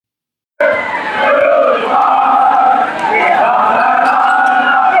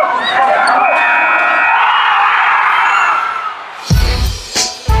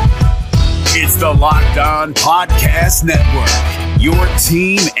Locked On Podcast Network, your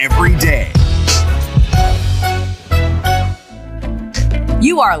team every day.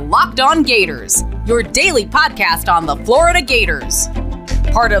 You are Locked On Gators, your daily podcast on the Florida Gators.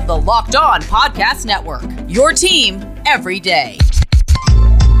 Part of the Locked On Podcast Network, your team every day.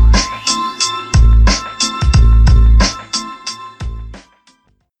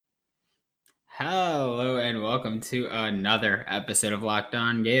 Hello and welcome to another episode of Locked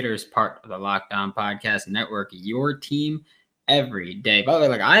On Gators, part of the Locked On Podcast Network, your team every day. By the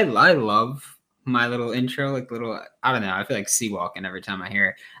way, I love my little intro, I don't know, I feel like sea walking every time I hear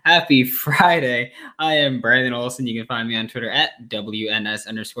it. Happy Friday. I am Brandon Olson. You can find me on Twitter at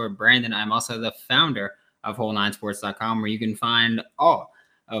WNS_Brandon. I'm also the founder of Whole9Sports.com, where you can find all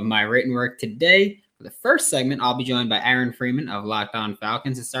of my written work today. For the first segment, I'll be joined by Aaron Freeman of Locked On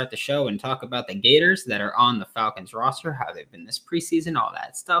Falcons to start the show and talk about the Gators that are on the Falcons roster, how they've been this preseason, all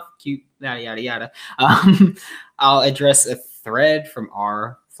that stuff, cute, yada, yada, yada. I'll address a thread from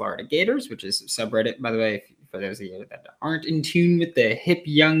our Florida Gators, which is a subreddit, by the way, for those of you that aren't in tune with the hip,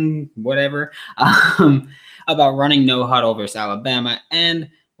 young, whatever, about running no huddle versus Alabama. And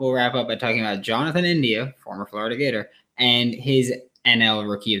we'll wrap up by talking about Jonathan India, former Florida Gator, and his NL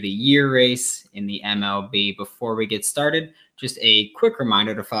Rookie of the Year race in the MLB. Before we get started, just a quick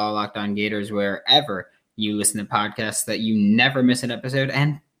reminder to follow Locked On Gators wherever you listen to podcasts, that you never miss an episode.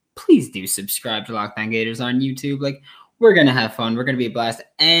 And please do subscribe to Locked On Gators on YouTube. We're going to have fun. We're going to be a blast.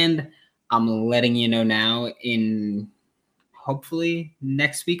 And I'm letting you know now, in hopefully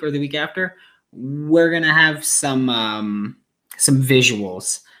next week or the week after, we're going to have some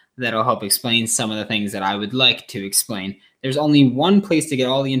visuals that'll help explain some of the things that I would like to explain. There's only one place to get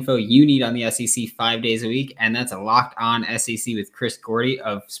all the info you need on the SEC 5 days a week, and that's a Locked On SEC with Chris Gordy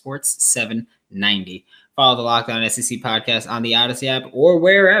of Sports 790. Follow the Locked On SEC podcast on the Odyssey app or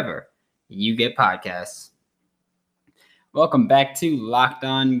wherever you get podcasts. Welcome back to Locked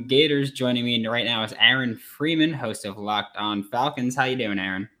On Gators. Joining me right now is Aaron Freeman, host of Locked On Falcons. How you doing,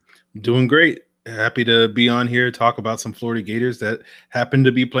 Aaron? Doing great. Happy to be on here, talk about some Florida Gators that happen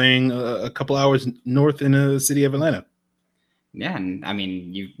to be playing a couple hours north in the city of Atlanta. Yeah, and I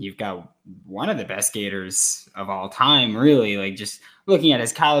mean, you've got one of the best Gators of all time, really. Just looking at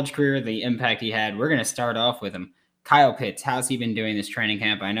his college career, the impact he had. We're going to start off with him. Kyle Pitts, how's he been doing this training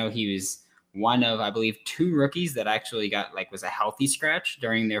camp? I know he was one of, I believe, two rookies that actually got was a healthy scratch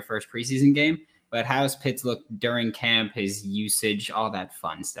during their first preseason game. But how's Pitts look during camp, his usage, all that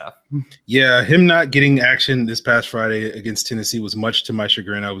fun stuff? Yeah, him not getting action this past Friday against Tennessee was much to my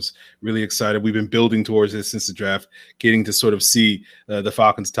chagrin. I was really excited. We've been building towards this since the draft, getting to sort of see the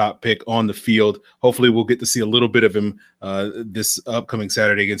Falcons' top pick on the field. Hopefully we'll get to see a little bit of him this upcoming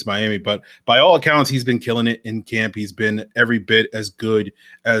Saturday against Miami. But by all accounts, he's been killing it in camp. He's been every bit as good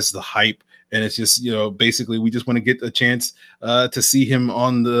as the hype. And it's just, basically we just want to get a chance to see him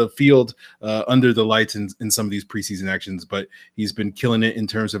on the field under the lights in some of these preseason actions. But he's been killing it in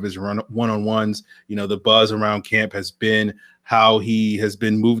terms of his one-on-ones. The buzz around camp has been how he has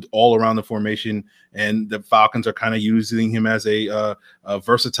been moved all around the formation. And the Falcons are kind of using him as a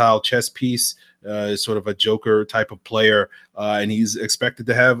versatile chess piece, sort of a joker type of player. And he's expected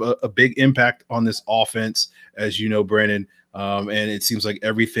to have a big impact on this offense, as you know, Brandon. And it seems like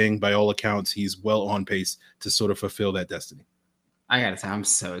everything, by all accounts, he's well on pace to sort of fulfill that destiny. I gotta say, I'm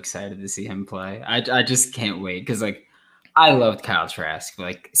so excited to see him play. I just can't wait, because I loved Kyle Trask.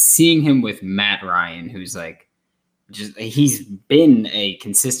 Seeing him with Matt Ryan, who's he's been a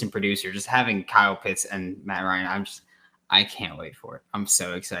consistent producer. Just having Kyle Pitts and Matt Ryan, I can't wait for it. I'm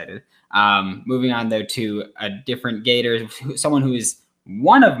so excited. Moving on though to a different Gator, someone who is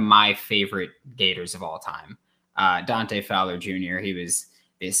one of my favorite Gators of all time. Dante Fowler Jr. He was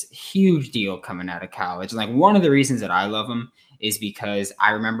this huge deal coming out of college. One of the reasons that I love him is because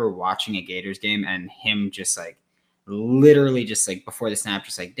I remember watching a Gators game and him just literally just before the snap,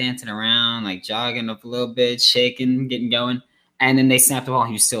 just dancing around, jogging up a little bit, shaking, getting going. And then they snapped the ball and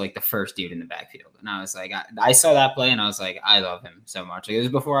he was still the first dude in the backfield. And I was I saw that play and I was I love him so much. It was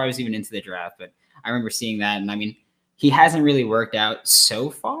before I was even into the draft, but I remember seeing that. And I mean, he hasn't really worked out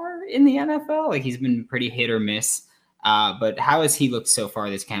so far in the NFL. He's been pretty hit or miss. But how has he looked so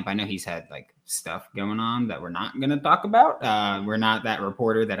far this camp? I know he's had stuff going on that we're not going to talk about. We're not that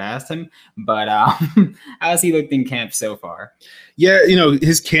reporter that asked him, but how has he looked in camp so far? Yeah,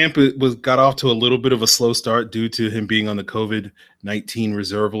 his camp got off to a little bit of a slow start due to him being on the COVID-19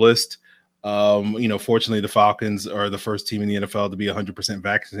 reserve list. Fortunately, the Falcons are the first team in the NFL to be 100%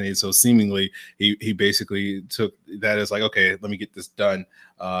 vaccinated. So seemingly, he basically took that as like, okay, let me get this done.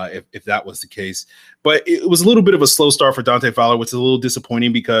 If that was the case, but it was a little bit of a slow start for Dante Fowler, which is a little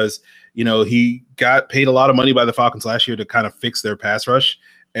disappointing because he got paid a lot of money by the Falcons last year to kind of fix their pass rush,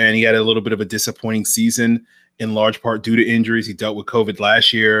 and he had a little bit of a disappointing season in large part due to injuries. He dealt with COVID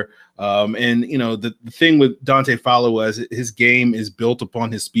last year. The thing with Dante Fowler was his game is built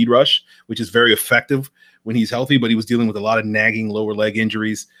upon his speed rush, which is very effective when he's healthy, but he was dealing with a lot of nagging lower leg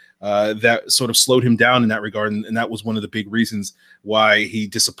injuries that sort of slowed him down in that regard. And that was one of the big reasons why he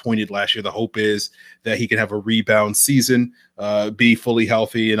disappointed last year. The hope is that he can have a rebound season, be fully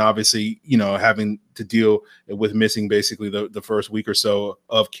healthy, and obviously, having to deal with missing basically the first week or so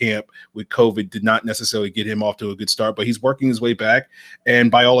of camp with COVID did not necessarily get him off to a good start, but he's working his way back. And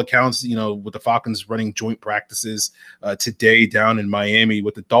by all accounts, with the Falcons running joint practices today down in Miami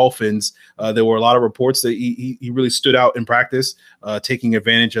with the Dolphins, there were a lot of reports that he really stood out in practice, taking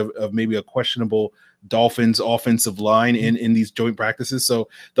advantage of maybe a questionable Dolphins offensive line in these joint practices. So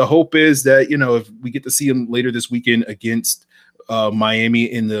the hope is that, if we get to see him later this weekend against Miami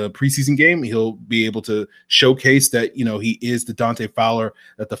in the preseason game, he'll be able to showcase that, he is the Dante Fowler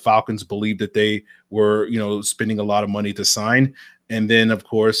that the Falcons believe that they were, spending a lot of money to sign. And then, of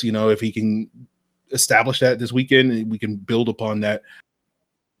course, if he can establish that this weekend, we can build upon that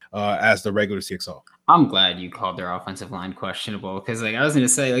as the regular CXL. I'm glad you called their offensive line questionable because, I was going to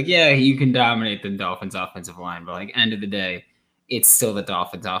say, yeah, you can dominate the Dolphins' offensive line, but end of the day, it's still the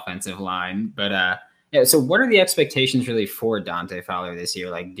Dolphins' offensive line. But so what are the expectations really for Dante Fowler this year?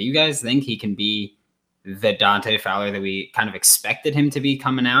 Do you guys think he can be the Dante Fowler that we kind of expected him to be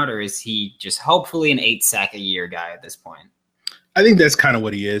coming out, or is he just hopefully an 8-sack-a-year guy at this point? I think that's kind of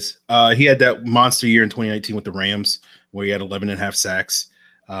what he is. He had that monster year in 2019 with the Rams where he had 11.5 sacks.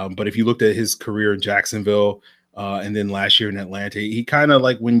 But if you looked at his career in Jacksonville and then last year in Atlanta, he kind of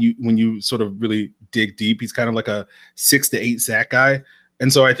when you sort of really dig deep, he's kind of like a 6 to 8 sack guy.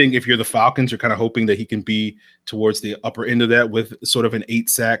 And so I think if you're the Falcons, you're kind of hoping that he can be towards the upper end of that with sort of an 8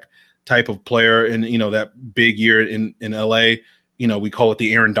 sack type of player. And, that big year in LA, we call it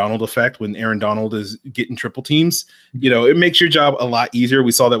the Aaron Donald effect. When Aaron Donald is getting triple teams, it makes your job a lot easier.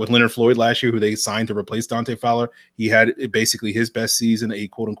 We saw that with Leonard Floyd last year, who they signed to replace Dante Fowler. He had basically his best season, a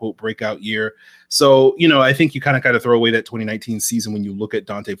quote unquote breakout year. So, I think you kind of got to throw away that 2019 season when you look at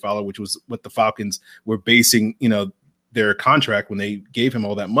Dante Fowler, which was what the Falcons were basing, their contract when they gave him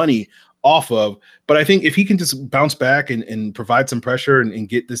all that money off of. But I think if he can just bounce back and provide some pressure and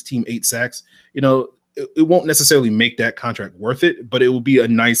get this team 8 sacks, it won't necessarily make that contract worth it, but it will be a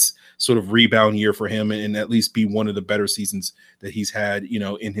nice sort of rebound year for him and at least be one of the better seasons that he's had,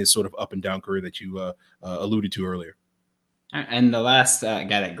 in his sort of up and down career that you alluded to earlier. And the last guy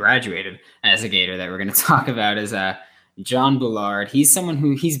that graduated as a Gator that we're going to talk about is John Bullard. He's someone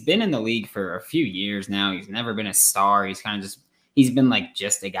who he's been in the league for a few years now. He's never been a star. He's kind of he's been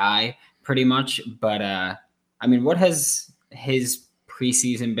just a guy pretty much. But what has his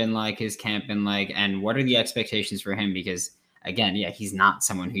preseason been like, his camp been like, and what are the expectations for him? Because again, he's not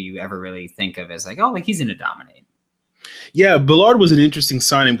someone who you ever really think of as he's going to dominate. Yeah, Bullard was an interesting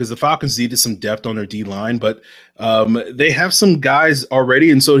signing because the Falcons needed some depth on their D line, but they have some guys already.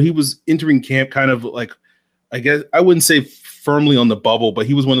 And so he was entering camp kind of I guess I wouldn't say firmly on the bubble, but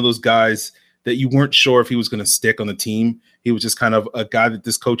he was one of those guys that you weren't sure if he was going to stick on the team. He was just kind of a guy that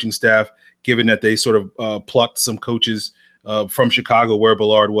this coaching staff, given that they sort of plucked some coaches from Chicago where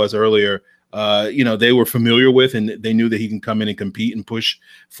Bullard was earlier, they were familiar with, and they knew that he can come in and compete and push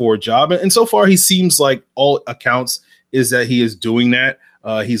for a job. And so far, he seems like all accounts is that he is doing that.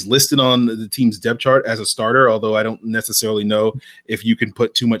 He's listed on the team's depth chart as a starter, although I don't necessarily know if you can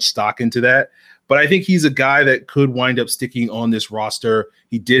put too much stock into that. But I think he's a guy that could wind up sticking on this roster.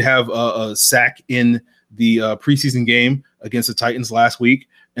 He did have a sack in the preseason game against the Titans last week.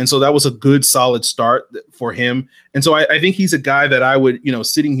 And so that was a good, solid start for him. And so I think he's a guy that I would,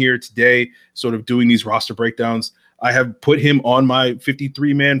 sitting here today, sort of doing these roster breakdowns, I have put him on my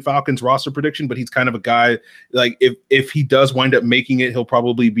 53-man Falcons roster prediction, but he's kind of a guy, if he does wind up making it, he'll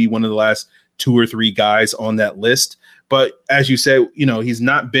probably be one of the last 2 or 3 guys on that list. But as you said, he's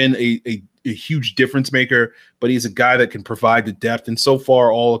not been a huge difference maker, but he's a guy that can provide the depth. And so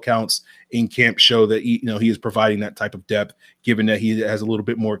far, all accounts in camp show that he is providing that type of depth, given that he has a little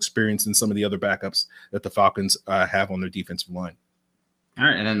bit more experience than some of the other backups that the Falcons have on their defensive line. All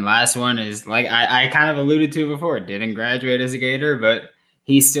right. And then the last one is I kind of alluded to before, didn't graduate as a Gator, but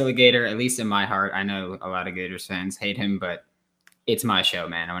he's still a Gator, at least in my heart. I know a lot of Gators fans hate him, but it's my show,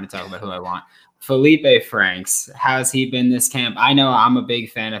 man. I want to talk about who I want. Felipe Franks, how's he been this camp? I know I'm a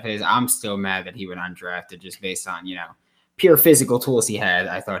big fan of his. I'm still mad that he went undrafted just based on, pure physical tools he had.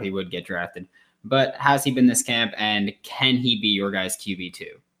 I thought he would get drafted. But how's he been this camp, and can he be your guys' QB2?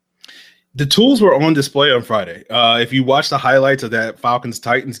 The tools were on display on Friday. If you watch the highlights of that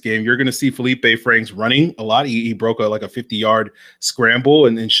Falcons-Titans game, you're going to see Felipe Franks running a lot. He broke a 50-yard scramble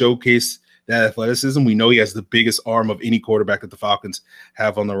and showcased that athleticism. We know he has the biggest arm of any quarterback that the Falcons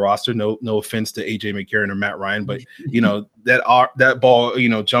have on the roster. No offense to AJ McCarron or Matt Ryan, but that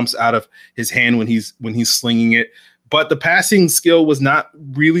ball jumps out of his hand when he's slinging it. But the passing skill was not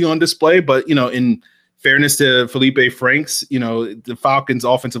really on display. But in fairness to Felipe Franks, the Falcons'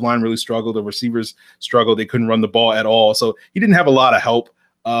 offensive line really struggled. The receivers struggled. They couldn't run the ball at all, so he didn't have a lot of help.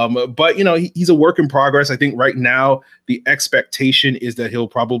 But he's a work in progress. I think right now the expectation is that he'll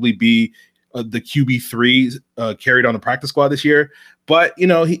probably be the QB3 carried on the practice squad this year. But,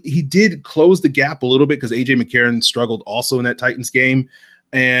 he did close the gap a little bit because AJ McCarron struggled also in that Titans game.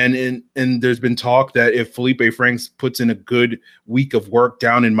 And there's been talk that if Felipe Franks puts in a good week of work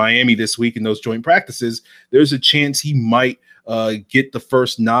down in Miami this week in those joint practices, there's a chance he might get the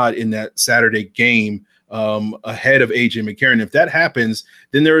first nod in that Saturday game ahead of AJ McCarron. If that happens,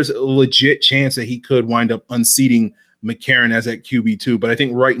 then there is a legit chance that he could wind up unseating McCarron as at QB2. But I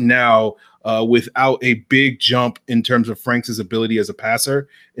think right now, without a big jump in terms of Franks' ability as a passer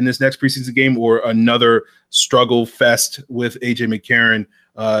in this next preseason game or another struggle fest with AJ McCarron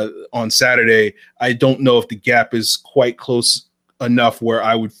on Saturday, I don't know if the gap is quite close enough where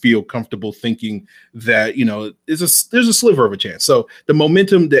I would feel comfortable thinking that, there's a sliver of a chance. So the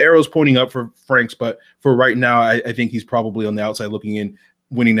momentum, the arrow's pointing up for Franks, but for right now, I think he's probably on the outside looking in,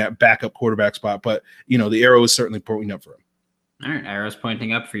 winning that backup quarterback spot. But, the arrow is certainly pointing up for him. All right, arrow's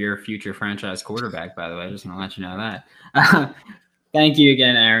pointing up for your future franchise quarterback, by the way. I just want to let you know that. Thank you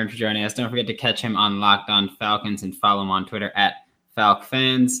again, Aaron, for joining us. Don't forget to catch him on Locked On Falcons and follow him on Twitter at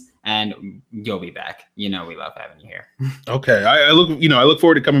FalcFans. And you'll be back. We love having you here. Okay, I look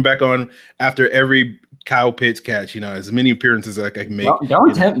forward to coming back on after every Kyle Pitts catch. As many appearances as I can make.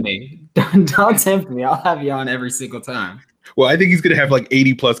 Don't tempt me. Don't tempt me. I'll have you on every single time. Well, I think he's going to have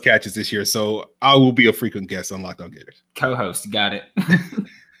 80 plus catches this year, so I will be a frequent guest on Locked On Gators. Co-host, got it.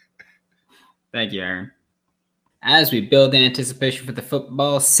 Thank you, Aaron. As we build anticipation for the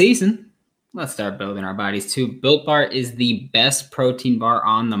football season, let's start building our bodies too. Built Bar is the best protein bar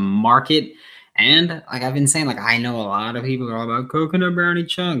on the market. And like I've been saying, I know a lot of people are all about coconut brownie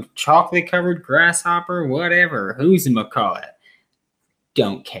chunk, chocolate covered grasshopper, whatever. Who's in McCall?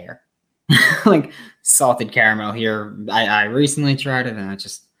 Don't care. Salted caramel here. I recently tried it and it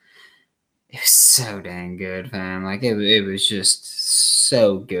was so dang good, fam. It was just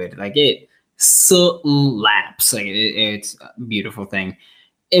so good. It slaps. It's a beautiful thing.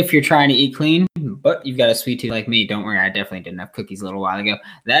 If you're trying to eat clean, but you've got a sweet tooth like me, don't worry. I definitely didn't have cookies a little while ago.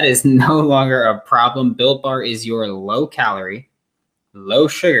 That is no longer a problem. Built Bar is your low calorie, low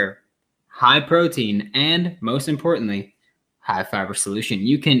sugar, high protein, and most importantly, high fiber solution.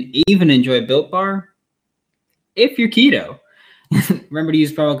 You can even enjoy Built Bar if you're keto. Remember to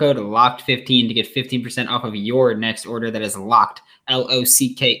use promo code LOCKED15 to get 15% off of your next order. That is LOCKED,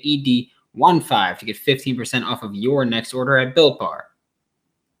 LOCKED 15 to get 15% off of your next order at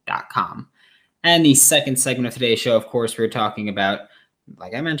BuiltBar.com. And the second segment of today's show, of course, we're talking about,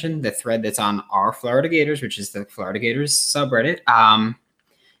 like I mentioned, the thread that's on our Florida Gators, which is the Florida Gators subreddit.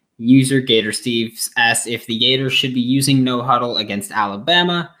 User Gator Steve asked if the Gators should be using no huddle against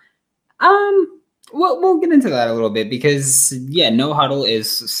Alabama. We'll get into that a little bit because, no huddle is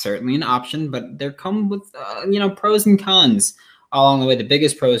certainly an option, but there come with, pros and cons along the way. The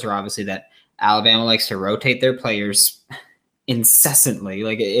biggest pros are obviously that Alabama likes to rotate their players incessantly.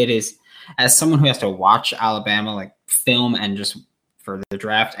 It is, as someone who has to watch Alabama, film and just for the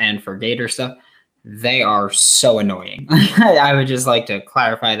draft and for Gator stuff, they are so annoying. I would just like to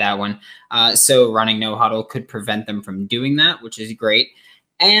clarify that one. So running no huddle could prevent them from doing that, which is great.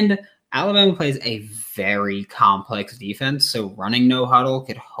 And Alabama plays a very complex defense, so running no huddle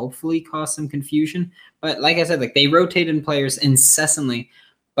could hopefully cause some confusion. But like I said, they rotate in players incessantly.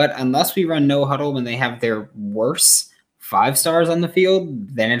 But unless we run no huddle when they have their worst 5 stars on the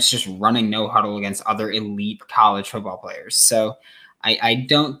field, then it's just running no huddle against other elite college football players. So I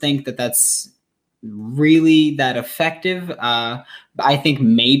don't think that that's really that effective. I think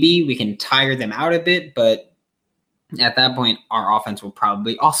maybe we can tire them out a bit, but at that point, our offense will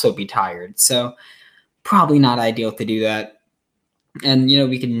probably also be tired. So probably not ideal to do that. And,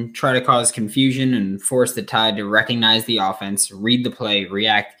 we can try to cause confusion and force the Tide to recognize the offense, read the play,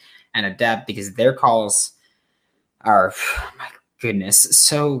 react, and adapt because their calls are, my goodness,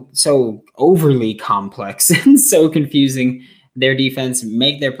 so overly complex and so confusing. Their defense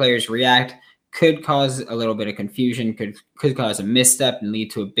make their players react, could cause a little bit of confusion, could cause a misstep and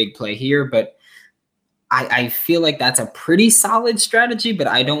lead to a big play here. But I feel like that's a pretty solid strategy, but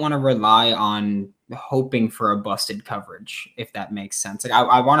I don't want to rely on hoping for a busted coverage, if that makes sense. Like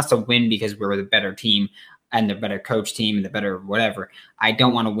I want us to win because we're the better team and the better coach team and the better whatever. I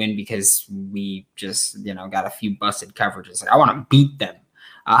don't want to win because we just, got a few busted coverages. Like I want to beat them.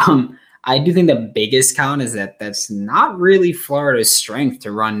 I do think the biggest count is that that's not really Florida's strength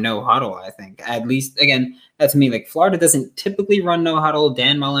to run no huddle, I think. At least, again, that's me. Like Florida doesn't typically run no huddle.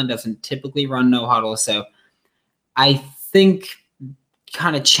 Dan Mullen doesn't typically run no huddle. So I think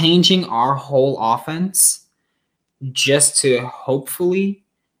kind of changing our whole offense just to hopefully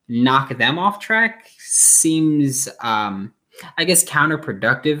knock them off track seems, I guess,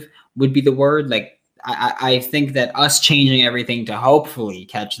 counterproductive would be the word. Like, I think that us changing everything to hopefully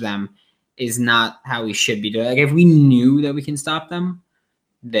catch them is not how we should be doing. Like, if we knew that we can stop them,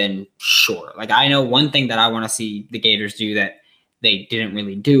 then sure. Like, I know one thing that I want to see the Gators do that they didn't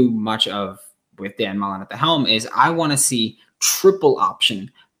really do much of with Dan Mullen at the helm is I want to see triple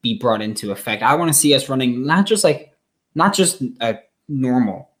option be brought into effect. I want to see us running not just a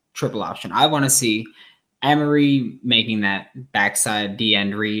normal triple option. I want to see Emery making that backside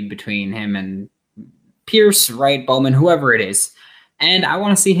D-end read between him and Pierce, Wright, Bowman, whoever it is. And I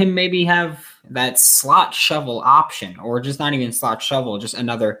want to see him maybe have that slot shovel option, or just not even slot shovel, just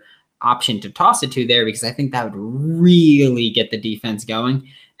another option to toss it to there, because I think that would really get the defense going.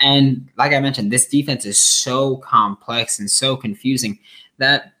 And like I mentioned, this defense is so complex and so confusing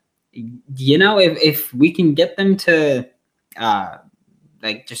that, if we can get them to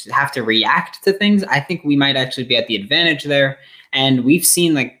just have to react to things, I think we might actually be at the advantage there. And we've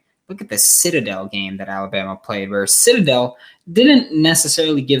seen, look at the Citadel game that Alabama played, where Citadel didn't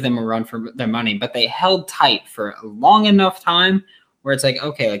necessarily give them a run for their money, but they held tight for a long enough time where it's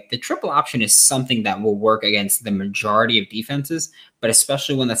okay, the triple option is something that will work against the majority of defenses, but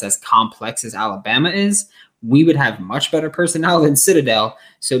especially one that's as complex as Alabama is, we would have much better personnel than Citadel.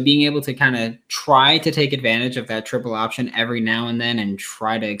 So being able to kind of try to take advantage of that triple option every now and then and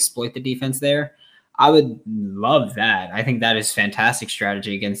try to exploit the defense there, I would love that. I think that is fantastic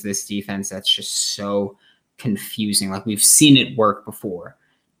strategy against this defense that's just so confusing. Like, we've seen it work before,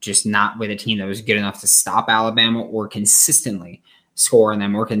 just not with a team that was good enough to stop Alabama or consistently score on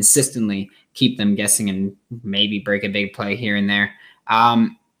them or consistently keep them guessing and maybe break a big play here and there.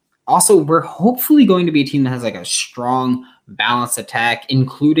 Also, we're hopefully going to be a team that has a strong, balanced attack,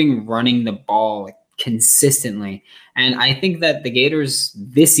 including running the ball consistently. And I think that the Gators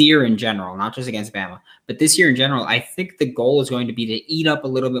this year in general, not just against Bama, but this year in general, I think the goal is going to be to eat up a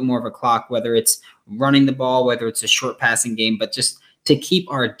little bit more of a clock, whether it's running the ball, whether it's a short passing game, but just to keep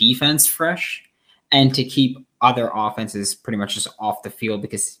our defense fresh and to keep other offenses pretty much just off the field,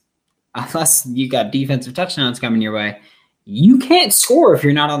 because unless you got defensive touchdowns coming your way, you can't score if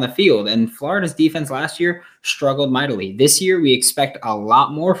you're not on the field. And Florida's defense last year struggled mightily. This year, we expect a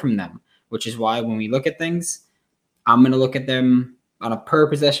lot more from them, which is why when we look at things, I'm going to look at them on a per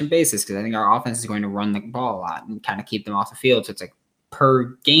possession basis, because I think our offense is going to run the ball a lot and kind of keep them off the field. So it's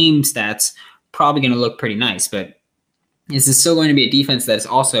per game stats, probably going to look pretty nice. But this is still going to be a defense that is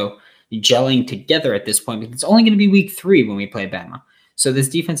also gelling together at this point, because it's only going to be week 3 when we play Bama. So this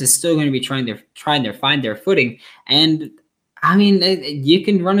defense is still going to be trying to find their footing. And I mean, you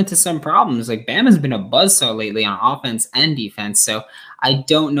can run into some problems. Bama's been a buzzsaw lately on offense and defense. So I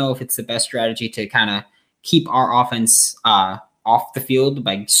don't know if it's the best strategy to kind of keep our offense off the field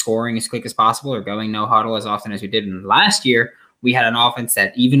by scoring as quick as possible or going no huddle as often as we did. And last year, we had an offense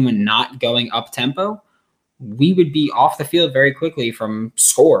that even when not going up tempo, we would be off the field very quickly from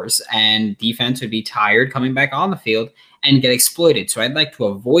scores, and defense would be tired coming back on the field and get exploited. So I'd like to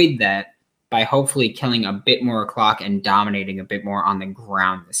avoid that by hopefully killing a bit more clock and dominating a bit more on the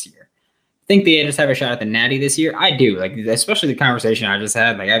ground this year. I think the Gators have a shot at the Natty this year. I do, especially the conversation I just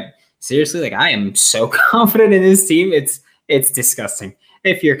had. I am so confident in this team. It's disgusting.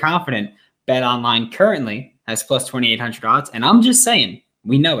 If you're confident, BetOnline currently has plus 2,800 odds, and I'm just saying,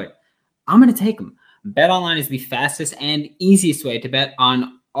 we know it. I'm going to take them. BetOnline is the fastest and easiest way to bet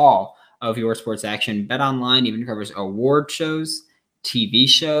on all of your sports action. BetOnline even covers award shows, TV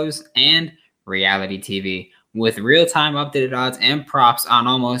shows, and reality TV with real-time updated odds and props on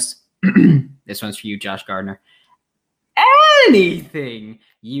almost this one's for you, Josh Gardner, anything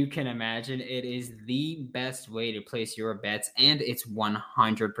you can imagine. It is the best way to place your bets, and it's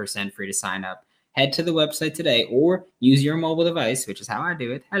 100% free to sign up. head to the website today or use your mobile device, which is how I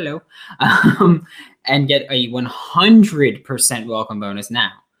do it. Hello. And get a 100% welcome bonus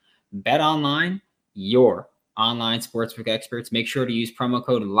now. Bet Online, your online sportsbook experts. Make sure to use promo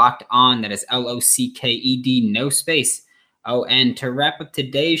code LOCKEDON. That is LOCKED, no space. Oh, and to wrap up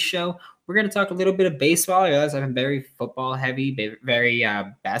today's show, we're going to talk a little bit of baseball. I realize I've been very football heavy, very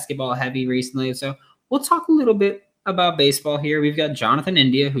basketball heavy recently. So we'll talk a little bit about baseball here. We've got Jonathan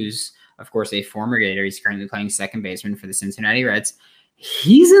India, who's, of course, a former Gator. He's currently playing second baseman for the Cincinnati Reds.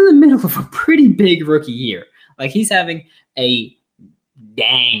 He's in the middle of a pretty big rookie year. Like, he's having a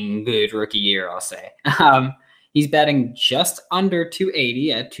dang good rookie year, I'll say. He's batting just under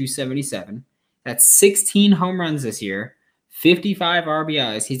 280 at 277. That's 16 home runs this year, 55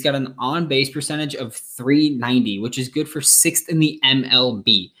 RBIs. He's got an on-base percentage of 390, which is good for 6th in the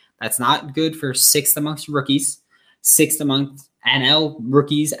MLB. That's not good for 6th amongst rookies, 6th amongst NL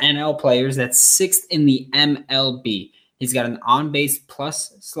rookies, NL players. That's 6th in the MLB. He's got an on-base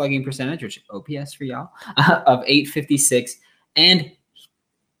plus slugging percentage, which OPS for y'all, of 856. And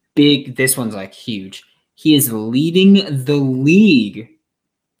big, this one's like huge. He is leading the league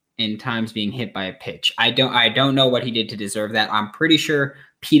in times being hit by a pitch. I don't know what he did to deserve that. I'm pretty sure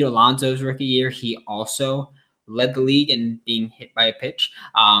Pete Alonso's rookie year, he also led the league in being hit by a pitch,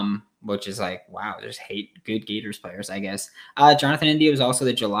 which is like, wow, there's good Gators players, I guess. Jonathan India was also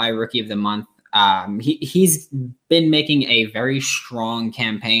the July Rookie of the Month. He's been making a very strong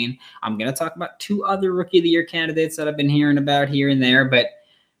campaign. I'm going to talk about 2 other Rookie of the Year candidates that I've been hearing about here and there, but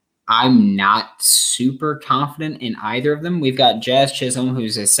I'm not super confident in either of them. We've got Jazz Chisholm,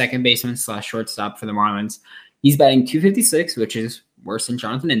 who's a second baseman / shortstop for the Marlins. He's batting 256, which is worse than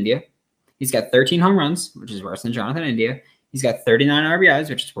Jonathan India. He's got 13 home runs, which is worse than Jonathan India. He's got 39 RBIs,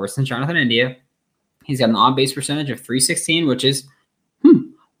 which is worse than Jonathan India. He's got an on-base percentage of 316, which is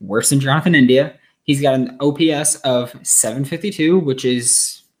worse than Jonathan India. He's got an OPS of 752, which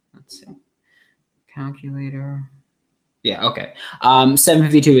is, let's see, calculator. Yeah, okay.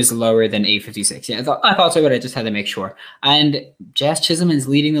 752 is lower than 856. Yeah, I thought so, but I just had to make sure. And Jazz Chisholm is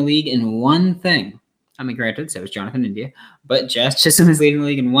leading the league in one thing. I mean, granted, so is Jonathan India, but Jazz Chisholm is leading the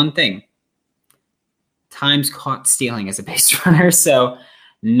league in one thing. Times caught stealing as a base runner, so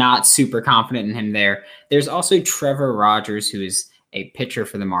not super confident in him there. There's also Trevor Rogers, who is a pitcher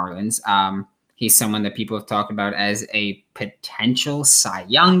for the Marlins. He's someone that people have talked about as a potential Cy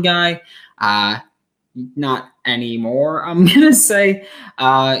Young guy. Not anymore, I'm going to say.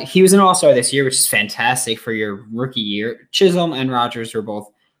 He was an all-star this year, which is fantastic for your rookie year. Chisholm and Rogers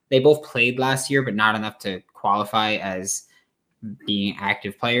they both played last year, but not enough to qualify as being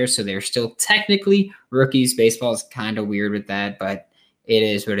active players. So they're still technically rookies. Baseball is kind of weird with that, but it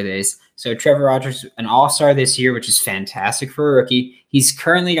is what it is. So Trevor Rogers, an all-star this year, which is fantastic for a rookie. He's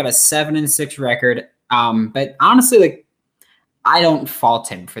currently got a 7-6 record. But honestly, I don't fault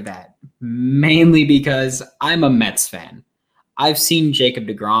him for that, mainly because I'm a Mets fan. I've seen Jacob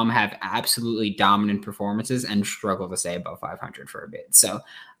deGrom have absolutely dominant performances and struggle to stay above 500 for a bit. So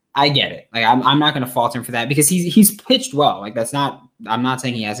I get it. Like, I'm not going to fault him for that because he's pitched well. Like, I'm not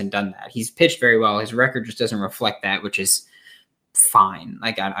saying he hasn't done that. He's pitched very well. His record just doesn't reflect that, which is fine.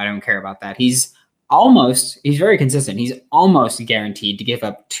 Like, I don't care about that. He's very consistent. He's almost guaranteed to give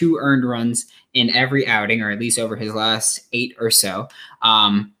up 2 earned runs in every outing, or at least over his last 8 or so,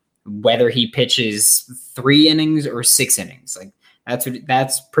 whether he pitches 3 innings or 6 innings. Like,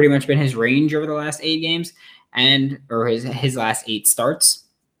 that's pretty much been his range over the last 8 games or his last 8 starts.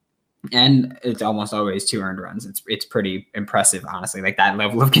 And it's almost always 2 earned runs. It's pretty impressive, honestly, like that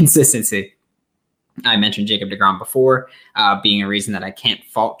level of consistency. I mentioned Jacob deGrom before, being a reason that I can't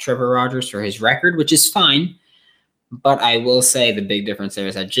fault Trevor Rogers for his record, which is fine. But I will say the big difference there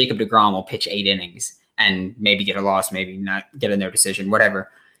is that Jacob deGrom will pitch 8 innings and maybe get a loss, maybe not get a no decision, whatever.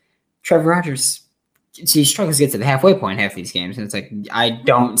 Trevor Rogers, he struggles to get to the halfway point half these games. And it's like, I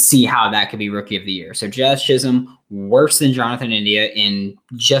don't see how that could be Rookie of the Year. So Jazz Chisholm, worse than Jonathan India in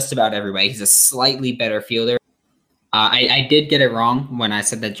just about every way. He's a slightly better fielder. I did get it wrong when I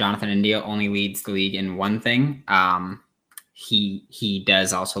said that Jonathan India only leads the league in one thing. He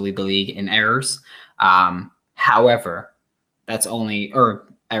does also lead the league in errors. However, that's only, or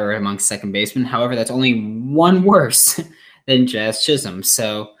error amongst second basemen. However, that's only one worse than Jazz Chisholm.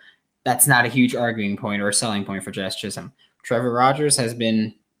 So that's not a huge arguing point or a selling point for Jazz Chisholm. Trevor Rogers he's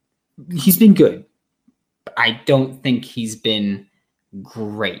been good. I don't think he's been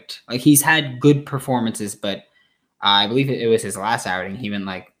great. Like, he's had good performances, but I believe it was his last outing. He went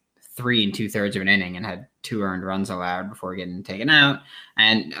like 3 2/3 of an inning and had 2 earned runs allowed before getting taken out.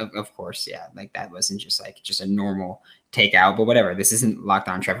 And of course, yeah, like that wasn't just a normal takeout, but whatever. This isn't Locked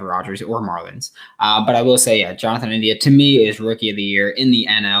On Trevor Rogers or Marlins. But I will say, yeah, Jonathan India to me is rookie of the year in the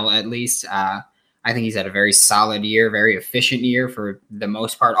NL at least. I think he's had a very solid year, very efficient year for the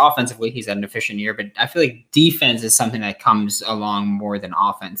most part. Offensively, he's had an efficient year, but I feel like defense is something that comes along more than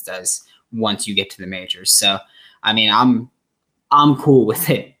offense does once you get to the majors. So, I mean, I'm cool with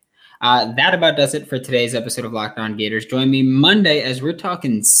it. That about does it for today's episode of Locked On Gators. Join me Monday as we're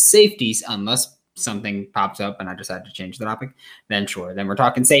talking safeties, unless something pops up and I decide to change the topic, then sure. Then we're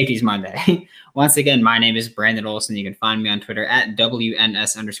talking safeties Monday. Once again, my name is Brandon Olson. You can find me on Twitter at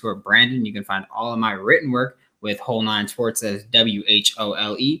WNS_Brandon. You can find all of my written work with Whole Nine Sports as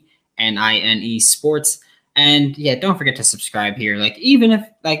WHOLENINE Sports. And yeah, don't forget to subscribe here. Like, even if,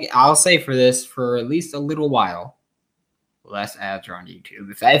 like, I'll say for this, for at least a little while, less ads are on YouTube.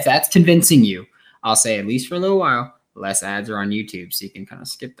 If that's convincing you, I'll say at least for a little while, less ads are on YouTube, so you can kind of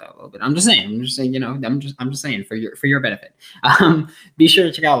skip that a little bit. I'm just saying, you know, I'm just saying for your benefit. Be sure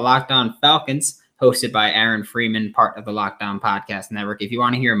to check out Locked On Falcons, hosted by Aaron Freeman, part of the Locked On Podcast Network. If you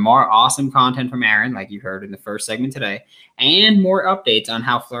want to hear more awesome content from Aaron, like you heard in the first segment today, and more updates on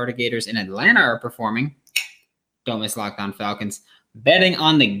how Florida Gators in Atlanta are performing, don't miss Locked On Falcons. Betting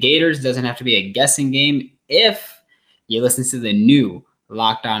on the Gators doesn't have to be a guessing game if you listen to the new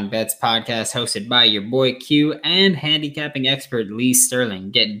Locked On Bets podcast hosted by your boy Q and handicapping expert Lee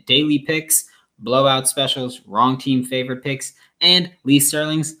Sterling. Get daily picks, blowout specials, wrong team favorite picks, and Lee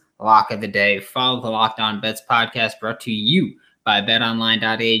Sterling's lock of the day. Follow the Locked On Bets podcast brought to you by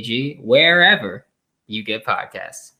betonline.ag wherever you get podcasts.